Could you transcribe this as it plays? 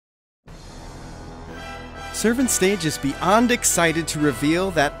Servant Stage is beyond excited to reveal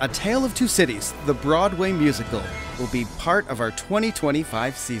that A Tale of Two Cities, the Broadway musical, will be part of our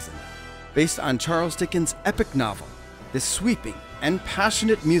 2025 season. Based on Charles Dickens' epic novel, this sweeping and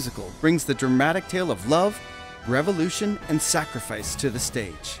passionate musical brings the dramatic tale of love, revolution, and sacrifice to the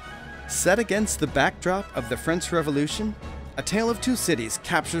stage. Set against the backdrop of the French Revolution, A Tale of Two Cities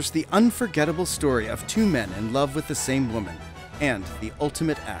captures the unforgettable story of two men in love with the same woman, and the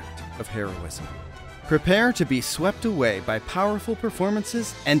ultimate act of heroism. Prepare to be swept away by powerful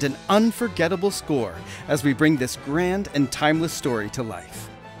performances and an unforgettable score as we bring this grand and timeless story to life.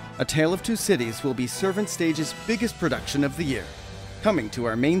 A Tale of Two Cities will be Servant Stage's biggest production of the year, coming to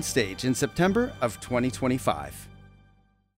our main stage in September of 2025.